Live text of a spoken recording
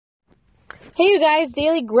Hey you guys,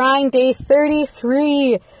 daily grind day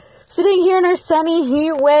 33. Sitting here in our sunny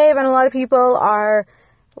heat wave, and a lot of people are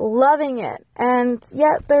loving it. And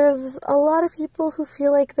yet there's a lot of people who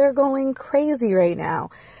feel like they're going crazy right now.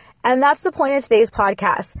 And that's the point of today's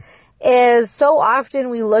podcast. Is so often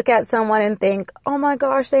we look at someone and think, oh my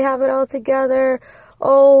gosh, they have it all together.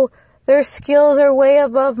 Oh, their skills are way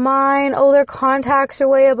above mine. Oh, their contacts are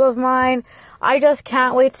way above mine. I just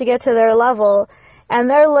can't wait to get to their level. And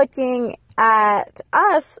they're looking at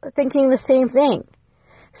us thinking the same thing.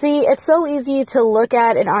 See, it's so easy to look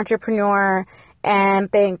at an entrepreneur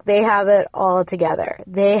and think they have it all together.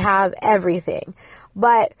 They have everything.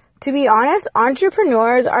 But to be honest,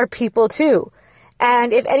 entrepreneurs are people too.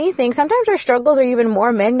 And if anything, sometimes our struggles are even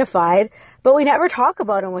more magnified, but we never talk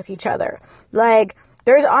about them with each other. Like,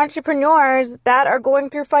 there's entrepreneurs that are going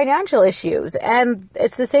through financial issues, and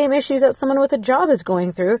it's the same issues that someone with a job is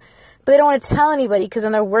going through, but they don't want to tell anybody because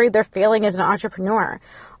then they're worried they're failing as an entrepreneur.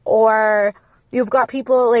 Or you've got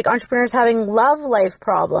people like entrepreneurs having love life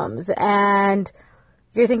problems, and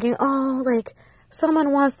you're thinking, oh, like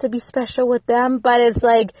someone wants to be special with them, but it's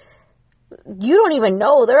like, you don't even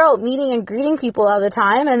know. They're out meeting and greeting people all the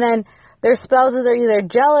time, and then their spouses are either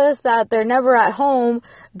jealous that they're never at home,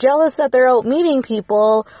 jealous that they're out meeting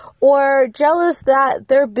people, or jealous that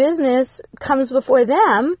their business comes before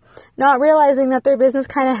them, not realizing that their business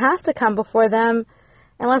kind of has to come before them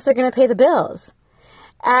unless they're going to pay the bills.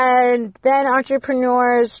 And then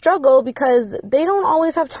entrepreneurs struggle because they don't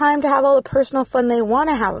always have time to have all the personal fun they want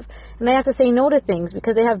to have. And they have to say no to things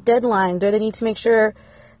because they have deadlines, or they need to make sure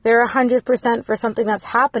they're 100% for something that's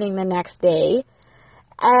happening the next day.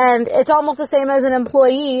 And it's almost the same as an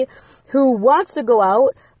employee who wants to go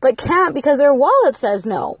out but can't because their wallet says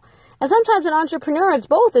no. And sometimes an entrepreneur, it's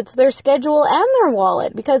both. It's their schedule and their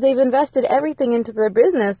wallet because they've invested everything into their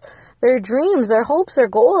business, their dreams, their hopes, their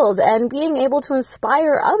goals, and being able to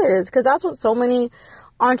inspire others, because that's what so many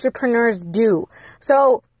entrepreneurs do.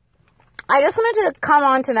 So I just wanted to come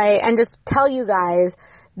on tonight and just tell you guys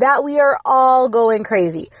that we are all going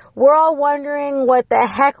crazy. We're all wondering what the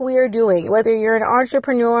heck we are doing. Whether you're an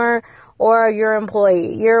entrepreneur or you're an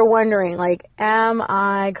employee, you're wondering, like, am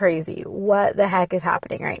I crazy? What the heck is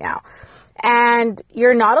happening right now? And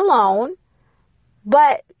you're not alone,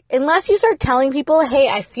 but unless you start telling people, hey,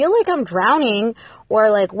 I feel like I'm drowning,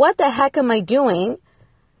 or like, what the heck am I doing?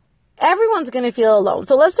 Everyone's going to feel alone.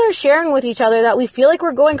 So let's start sharing with each other that we feel like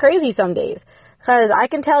we're going crazy some days. Because I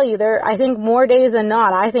can tell you, I think more days than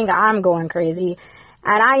not, I think I'm going crazy.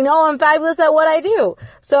 And I know I'm fabulous at what I do.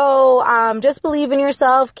 So just believe in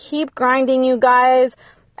yourself. Keep grinding, you guys.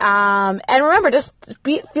 And remember,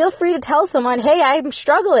 feel free to tell someone, hey, I'm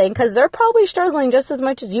struggling. Because they're probably struggling just as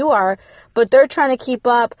much as you are. But they're trying to keep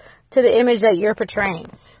up to the image that you're portraying.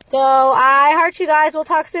 So I heart you guys. We'll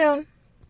talk soon.